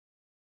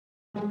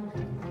You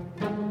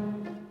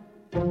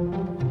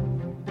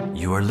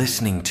are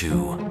listening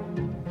to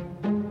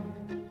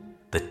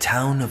The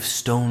Town of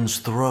Stone's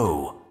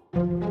Throw,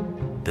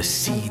 The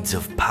Seeds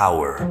of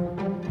Power.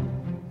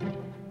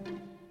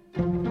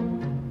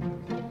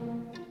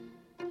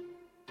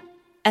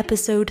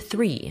 Episode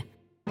 3.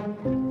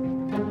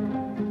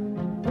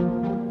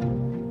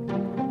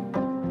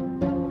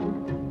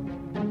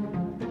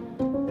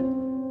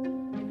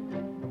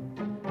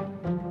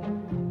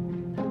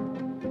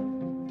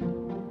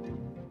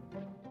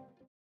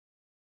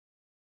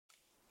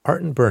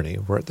 Art and Bernie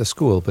were at the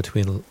school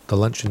between the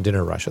lunch and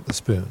dinner rush at the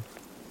Spoon.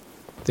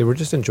 They were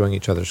just enjoying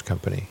each other's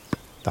company.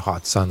 The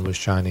hot sun was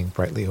shining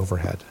brightly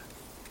overhead.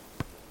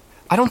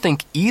 I don't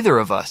think either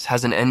of us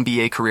has an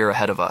NBA career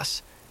ahead of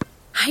us.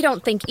 I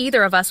don't think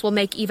either of us will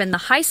make even the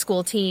high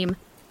school team.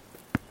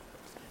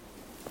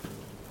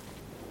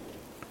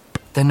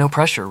 Then no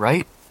pressure,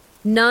 right?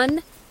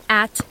 None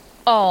at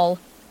all.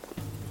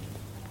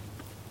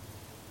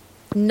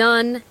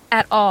 None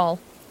at all.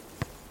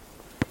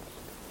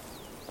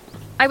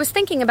 I was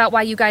thinking about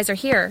why you guys are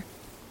here.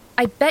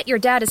 I bet your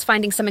dad is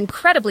finding some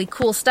incredibly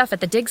cool stuff at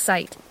the dig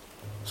site.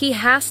 He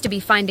has to be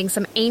finding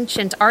some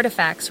ancient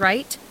artifacts,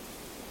 right?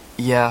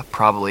 Yeah,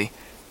 probably.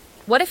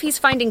 What if he's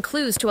finding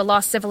clues to a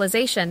lost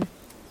civilization?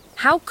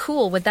 How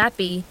cool would that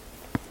be?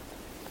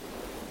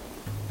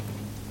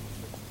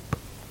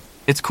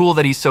 It's cool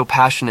that he's so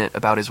passionate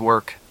about his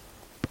work.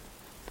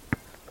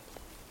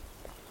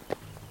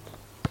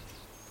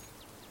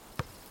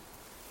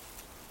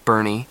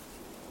 Bernie,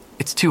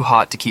 it's too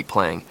hot to keep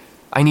playing.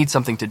 I need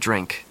something to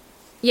drink.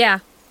 Yeah,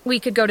 we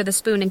could go to the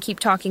Spoon and keep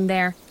talking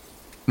there.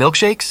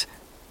 Milkshakes?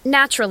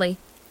 Naturally.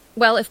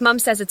 Well, if Mum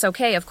says it's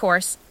okay, of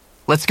course.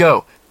 Let's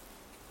go.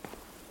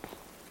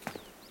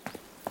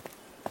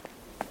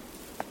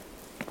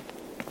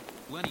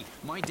 Lenny,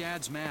 my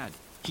dad's mad.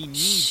 He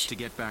needs to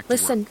get back to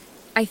Listen, work.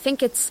 I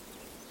think it's...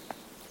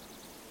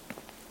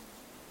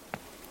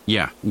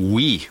 Yeah,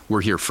 we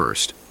were here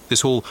first.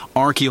 This whole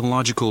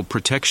archaeological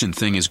protection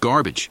thing is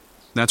garbage.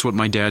 That's what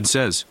my dad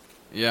says.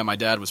 Yeah, my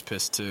dad was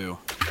pissed too.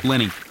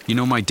 Lenny, you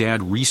know my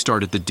dad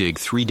restarted the dig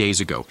 3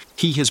 days ago.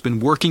 He has been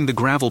working the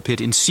gravel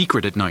pit in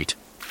secret at night.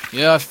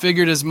 Yeah, I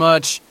figured as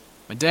much.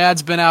 My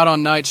dad's been out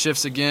on night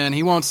shifts again.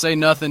 He won't say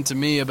nothing to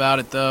me about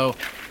it, though.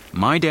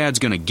 My dad's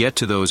gonna get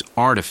to those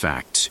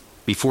artifacts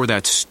before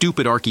that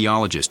stupid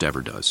archaeologist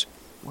ever does.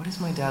 What is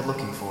my dad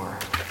looking for?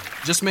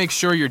 Just make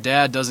sure your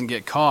dad doesn't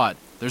get caught.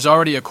 There's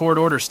already a court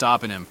order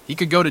stopping him. He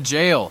could go to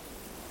jail.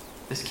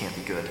 This can't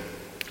be good.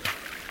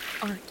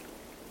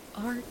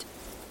 Art.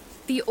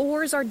 The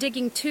ores are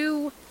digging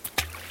too.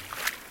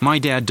 My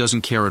dad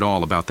doesn't care at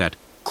all about that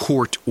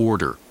court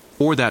order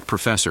or that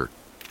professor.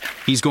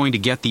 He's going to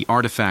get the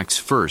artifacts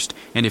first,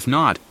 and if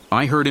not,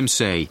 I heard him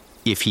say,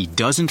 if he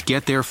doesn't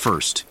get there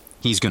first,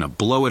 he's gonna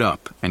blow it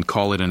up and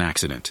call it an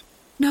accident.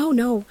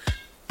 No.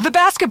 The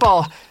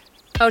basketball!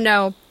 Oh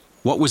no.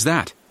 What was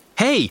that?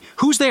 Hey,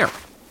 who's there?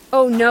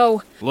 Oh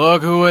no.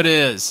 Look who it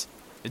is.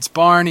 It's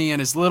Barney and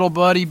his little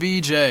buddy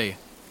BJ.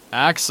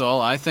 Axel,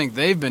 I think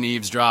they've been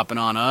eavesdropping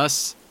on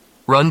us.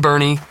 Run,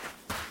 Bernie.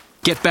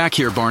 Get back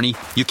here, Barney.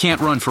 You can't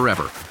run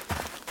forever.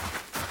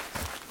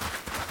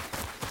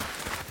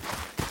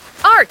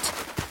 Art!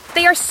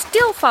 They are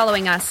still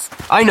following us.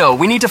 I know,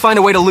 we need to find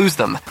a way to lose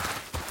them.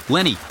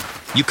 Lenny,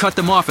 you cut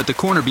them off at the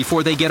corner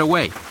before they get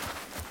away.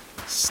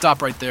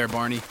 Stop right there,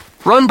 Barney.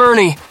 Run,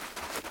 Bernie!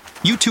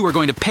 You two are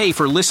going to pay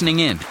for listening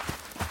in.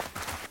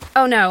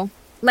 Oh no.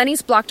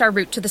 Lenny's blocked our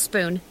route to the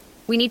Spoon.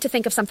 We need to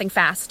think of something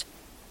fast.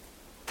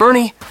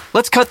 Bernie,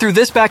 let's cut through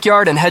this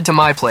backyard and head to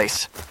my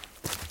place.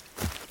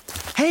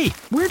 Hey,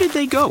 where did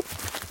they go?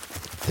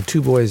 The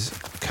two boys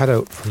cut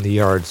out from the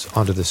yards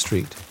onto the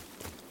street.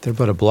 They're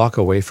about a block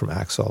away from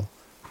Axel,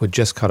 who had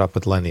just caught up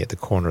with Lenny at the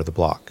corner of the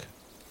block.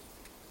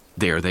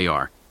 There they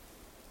are.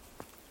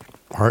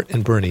 Art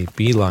and Bernie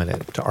beeline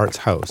it to Art's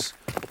house,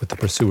 with the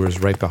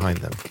pursuers right behind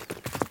them.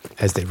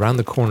 As they round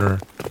the corner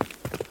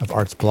of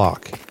Art's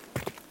block,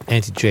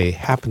 Auntie Jay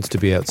happens to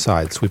be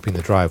outside sweeping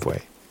the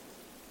driveway,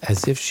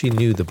 as if she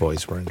knew the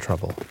boys were in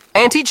trouble.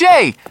 Auntie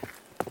Jay!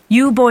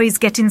 You boys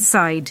get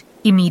inside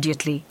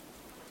immediately.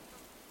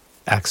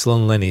 Axel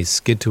and Lenny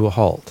skid to a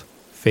halt,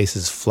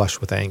 faces flush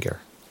with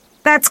anger.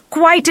 That's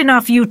quite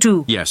enough, you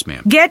two. Yes,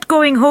 ma'am. Get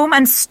going home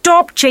and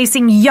stop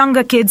chasing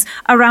younger kids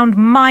around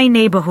my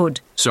neighborhood.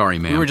 Sorry,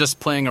 ma'am. We were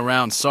just playing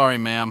around. Sorry,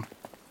 ma'am.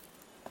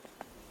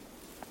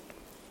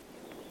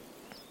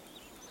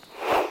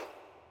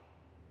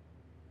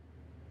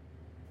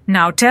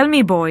 Now tell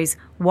me, boys,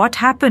 what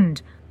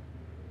happened?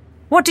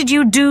 What did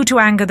you do to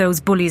anger those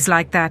bullies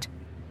like that?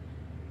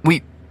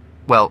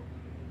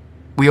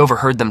 We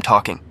overheard them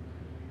talking.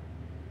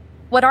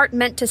 What Art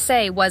meant to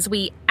say was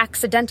we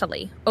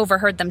accidentally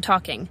overheard them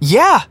talking.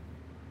 Yeah,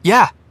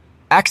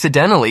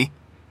 accidentally.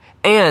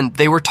 And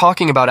they were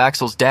talking about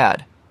Axel's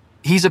dad.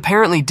 He's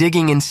apparently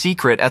digging in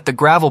secret at the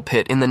gravel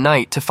pit in the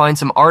night to find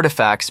some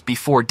artifacts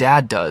before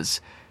Dad does.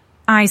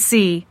 I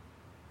see.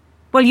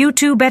 Well, you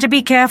two better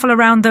be careful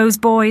around those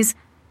boys.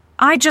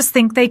 I just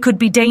think they could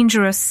be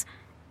dangerous.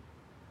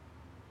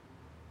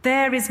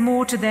 There is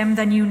more to them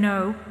than you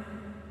know.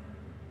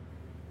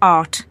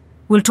 Art,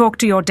 we'll talk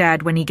to your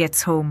dad when he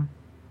gets home.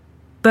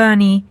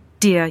 Bernie,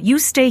 dear, you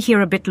stay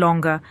here a bit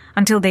longer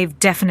until they've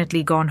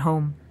definitely gone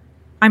home.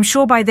 I'm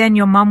sure by then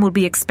your mum will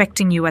be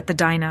expecting you at the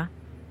diner.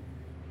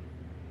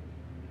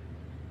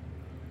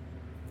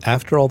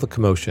 After all the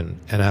commotion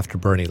and after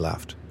Bernie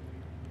left,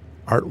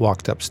 Art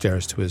walked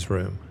upstairs to his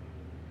room.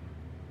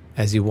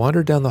 As he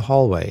wandered down the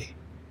hallway,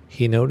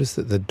 he noticed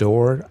that the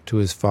door to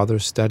his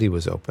father's study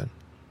was open.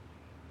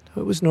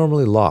 It was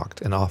normally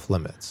locked and off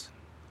limits,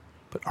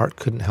 but Art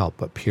couldn't help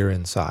but peer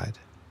inside.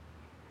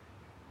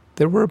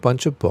 There were a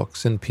bunch of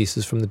books and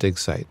pieces from the dig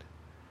site,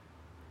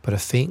 but a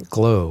faint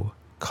glow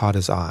caught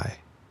his eye.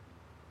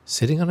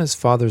 Sitting on his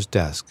father's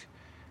desk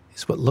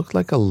is what looked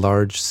like a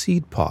large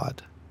seed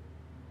pod.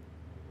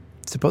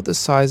 It's about the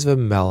size of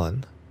a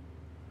melon.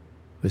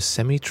 It was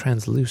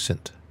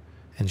semi-translucent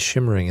and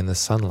shimmering in the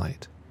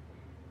sunlight.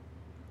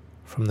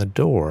 From the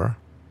door,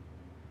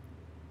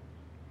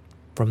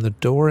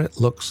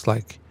 it looks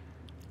like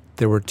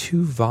there were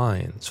 2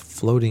 vines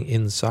floating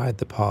inside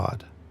the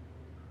pod.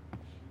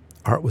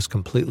 Art was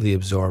completely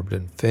absorbed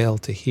and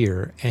failed to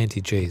hear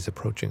Auntie Jay's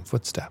approaching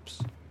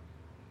footsteps.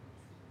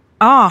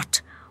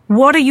 Art,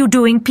 what are you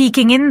doing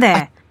peeking in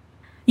there?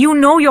 You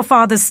know your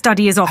father's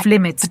study is off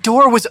limits. The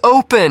door was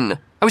open.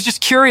 I was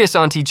just curious,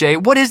 Auntie Jay.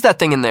 What is that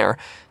thing in there?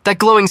 That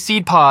glowing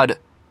seed pod?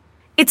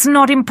 It's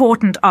not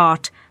important,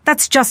 Art.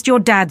 That's just your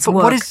dad's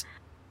work.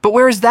 But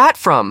where is that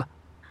from?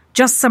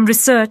 Just some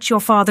research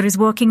your father is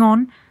working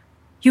on.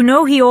 You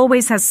know he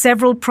always has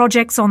several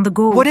projects on the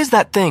go. What is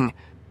that thing?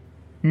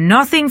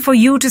 Nothing for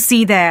you to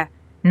see there.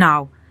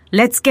 Now,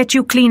 let's get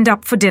you cleaned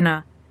up for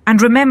dinner.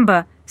 And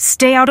remember,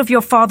 stay out of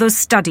your father's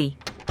study.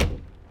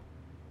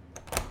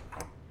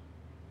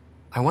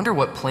 I wonder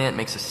what plant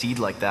makes a seed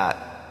like that.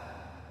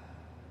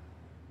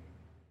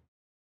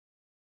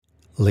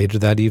 Later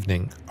that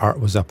evening, Art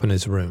was up in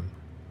his room.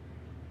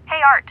 Hey,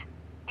 Art.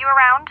 You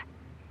around?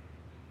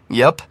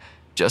 Yep.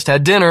 Just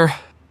had dinner.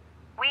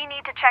 We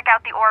need to check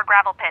out the ore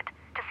gravel pit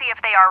to see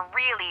if they are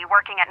really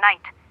working at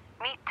night.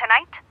 Meet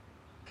tonight?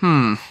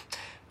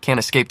 Can't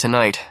escape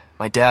tonight.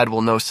 My dad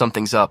will know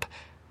something's up.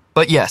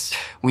 But yes,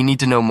 we need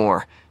to know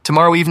more.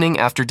 Tomorrow evening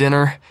after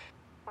dinner...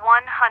 100%.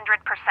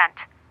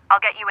 I'll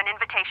get you an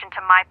invitation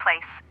to my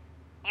place.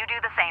 You do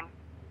the same.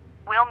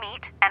 We'll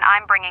meet, and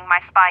I'm bringing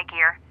my spy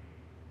gear.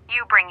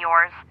 You bring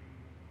yours.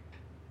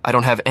 I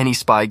don't have any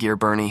spy gear,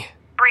 Bernie.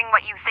 Bring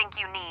what you think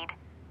you need.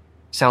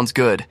 Sounds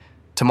good.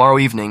 Tomorrow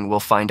evening, we'll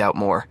find out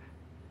more.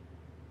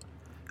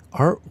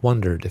 Art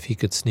wondered if he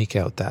could sneak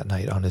out that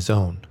night on his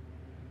own.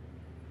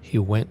 He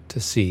went to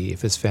see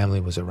if his family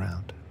was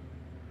around.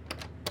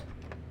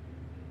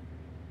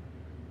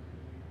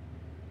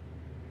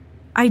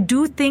 I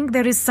do think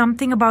there is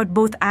something about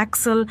both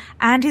Axel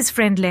and his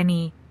friend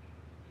Lenny.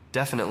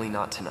 Definitely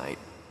not tonight.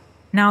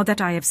 Now that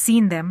I have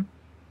seen them,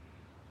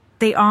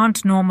 they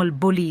aren't normal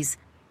bullies.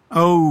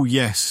 Oh,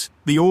 yes.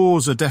 The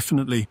Orrs are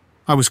definitely.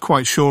 I was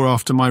quite sure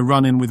after my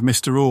run-in with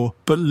Mr. Orr.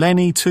 But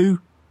Lenny too?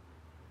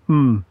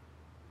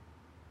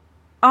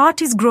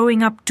 Art is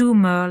growing up too,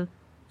 Merle.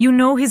 You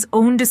know his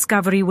own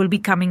discovery will be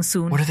coming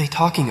soon. What are they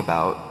talking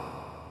about?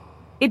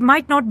 It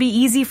might not be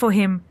easy for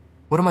him.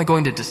 What am I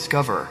going to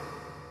discover?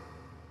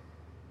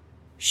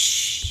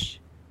 Shh.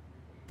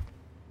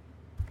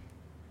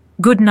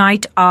 Good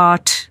night,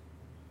 Art.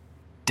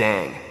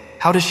 Dang.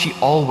 How does she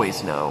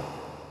always know?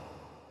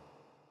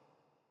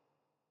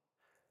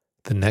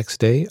 The next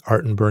day,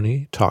 Art and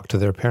Bernie talked to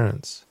their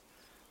parents.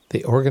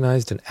 They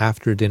organized an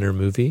after-dinner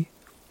movie,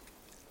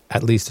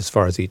 at least as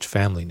far as each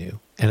family knew,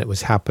 and it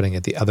was happening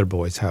at the other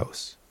boys'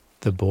 house.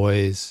 The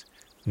boys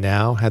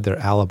now had their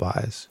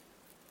alibis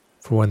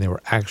for when they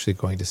were actually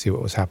going to see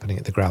what was happening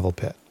at the gravel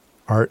pit.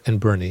 Art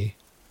and Bernie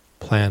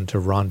planned to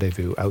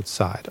rendezvous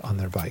outside on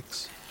their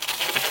bikes.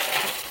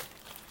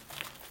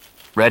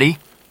 Ready?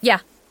 Yeah,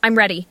 I'm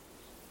ready.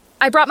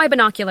 I brought my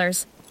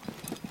binoculars.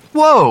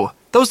 Whoa!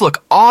 Those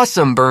look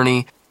awesome,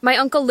 Bernie. My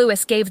Uncle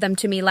Louis gave them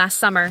to me last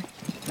summer.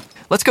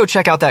 Let's go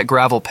check out that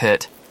gravel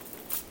pit.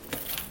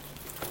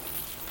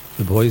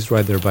 The boys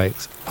ride their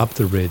bikes up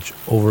the ridge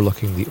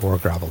overlooking the ore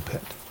gravel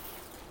pit.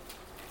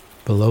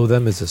 Below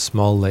them is a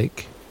small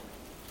lake,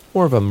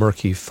 more of a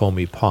murky,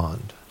 foamy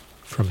pond.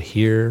 From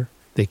here,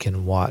 they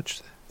can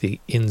watch the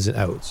ins and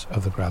outs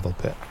of the gravel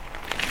pit.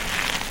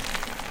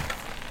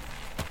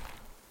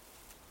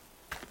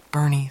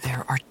 Bernie,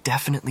 there are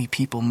definitely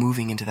people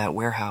moving into that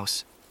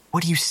warehouse.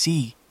 What do you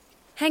see?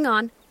 Hang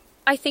on.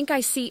 I think I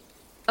see...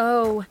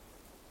 Oh.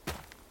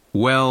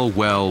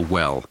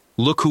 Well.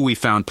 Look who we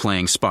found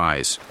playing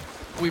spies.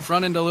 We've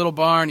run into little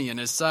Barney and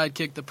his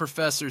sidekick, the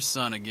professor's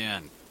son,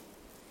 again.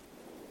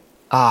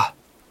 Ah.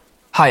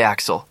 Hi,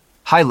 Axel.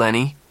 Hi,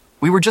 Lenny.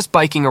 We were just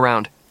biking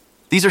around.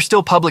 These are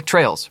still public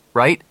trails,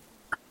 right?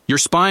 You're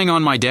spying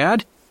on my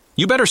dad?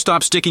 You better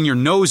stop sticking your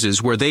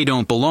noses where they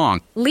don't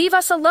belong. Leave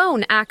us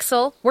alone,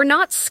 Axel. We're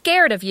not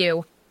scared of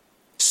you.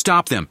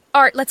 Stop them.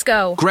 Art, let's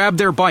go. Grab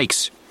their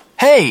bikes.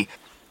 Hey!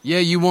 Yeah,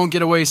 you won't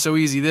get away so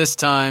easy this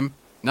time.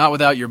 Not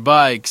without your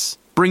bikes.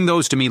 Bring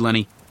those to me,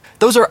 Lenny.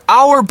 Those are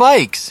our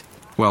bikes!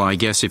 Well, I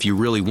guess if you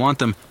really want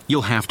them,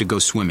 you'll have to go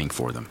swimming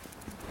for them.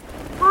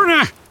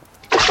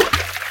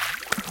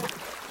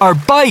 Our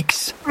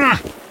bikes!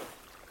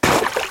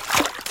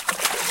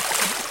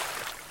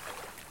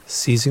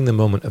 Seizing the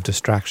moment of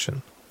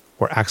distraction,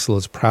 where Axel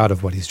is proud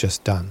of what he's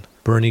just done,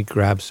 Bernie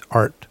grabs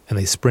Art and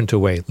they sprint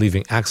away,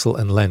 leaving Axel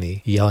and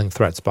Lenny yelling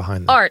threats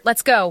behind them. Art,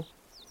 let's go.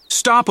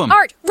 Stop them!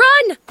 Art,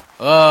 run!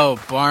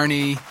 Oh,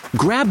 Barney.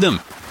 Grab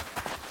them!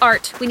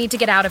 Art, we need to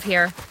get out of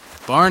here.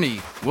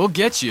 Barney, we'll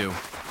get you.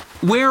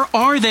 Where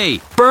are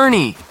they?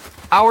 Bernie!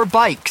 Our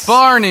bikes!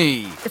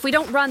 Barney! If we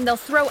don't run, they'll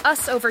throw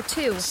us over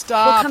too.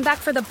 Stop. We'll come back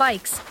for the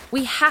bikes.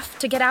 We have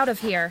to get out of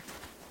here.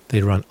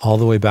 They run all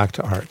the way back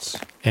to Art's.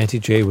 Auntie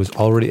Jay was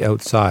already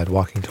outside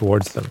walking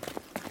towards them,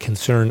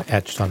 concern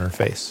etched on her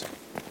face.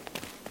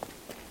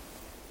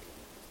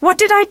 What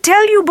did I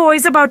tell you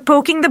boys about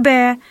poking the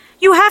bear?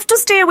 You have to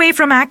stay away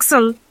from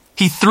Axel.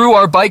 He threw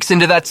our bikes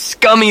into that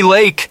scummy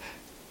lake!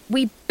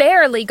 We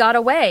barely got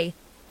away.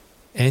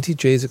 Auntie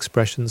Jay's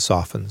expression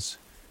softens.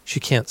 She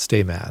can't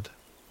stay mad.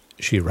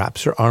 She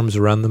wraps her arms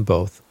around them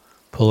both,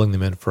 pulling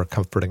them in for a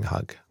comforting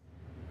hug.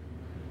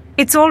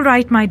 It's all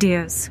right, my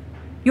dears.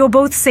 You're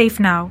both safe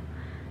now.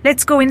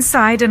 Let's go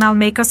inside and I'll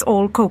make us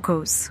all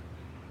cocos.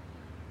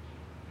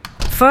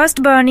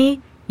 First,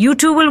 Bernie, you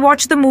two will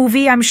watch the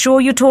movie I'm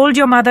sure you told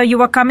your mother you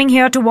were coming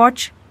here to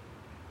watch.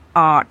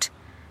 Art,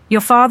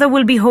 your father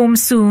will be home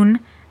soon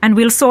and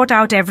we'll sort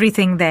out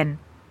everything then.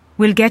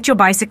 We'll get your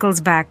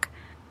bicycles back.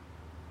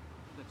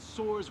 That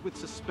soars with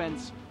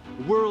suspense,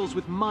 whirls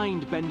with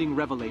mind-bending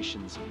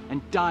revelations, and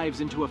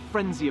dives into a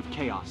frenzy of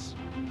chaos.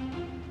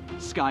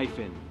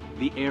 Skyfin,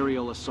 the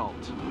aerial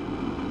assault.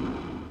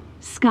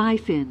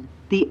 Skyfin,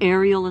 the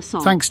aerial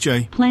assault. Thanks,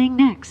 Jay. Playing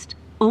next,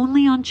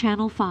 only on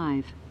Channel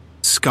 5.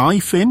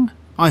 Skyfin?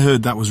 I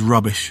heard that was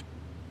rubbish.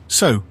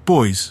 So,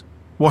 boys,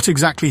 what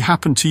exactly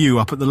happened to you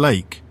up at the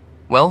lake?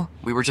 Well,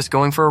 we were just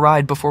going for a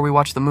ride before we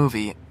watched the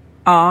movie.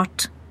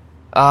 Art.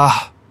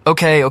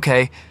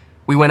 Okay.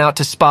 We went out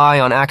to spy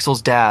on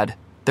Axel's dad.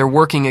 They're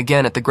working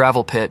again at the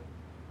gravel pit.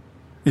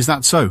 Is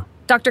that so?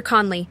 Dr.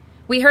 Conley,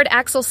 we heard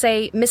Axel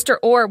say Mr.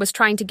 Orr was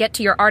trying to get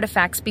to your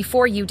artifacts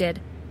before you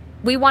did.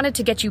 We wanted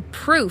to get you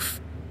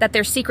proof that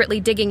they're secretly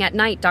digging at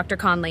night, Dr.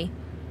 Conley.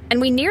 And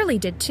we nearly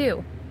did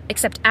too,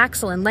 except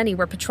Axel and Lenny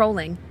were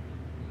patrolling.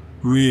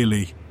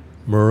 Really?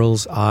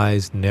 Merle's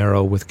eyes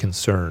narrow with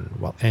concern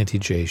while Auntie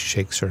Jay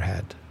shakes her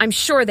head. I'm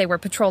sure they were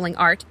patrolling,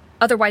 Art.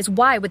 Otherwise,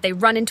 why would they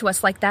run into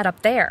us like that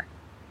up there?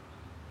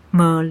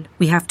 Merle,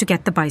 we have to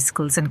get the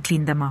bicycles and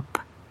clean them up.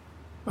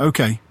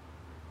 Okay.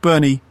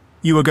 Bernie,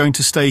 you are going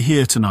to stay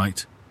here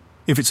tonight.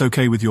 If it's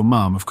okay with your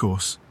mum, of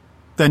course.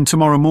 Then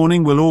tomorrow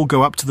morning we'll all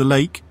go up to the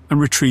lake and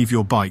retrieve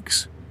your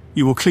bikes.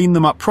 You will clean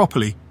them up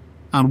properly,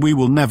 and we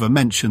will never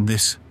mention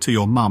this to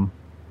your mum.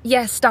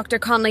 Yes, Dr.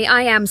 Conley,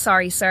 I am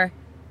sorry, sir.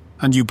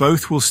 And you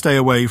both will stay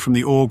away from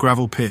the ore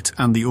gravel pit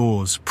and the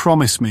oars.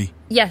 Promise me.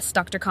 Yes,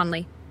 Dr.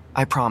 Conley.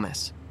 I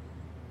promise.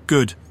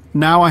 Good.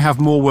 Now I have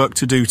more work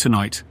to do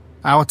tonight.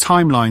 Our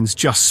timeline's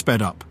just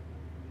sped up.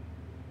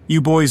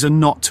 You boys are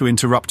not to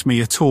interrupt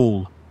me at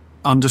all.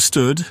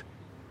 Understood?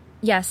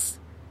 Yes,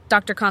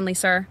 Dr. Conley,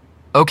 sir.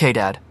 Okay,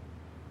 Dad.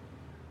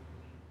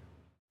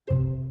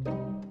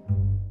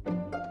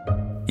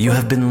 You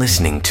have been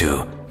listening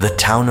to The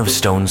Town of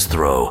Stone's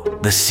Throw,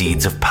 The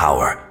Seeds of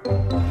Power.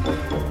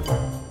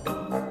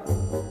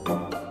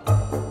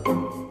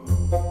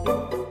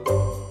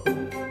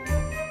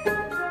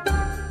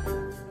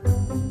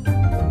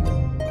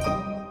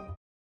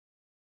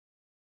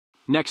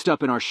 Next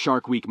up in our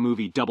Shark Week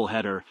movie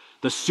doubleheader,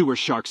 The Sewer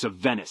Sharks of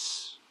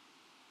Venice.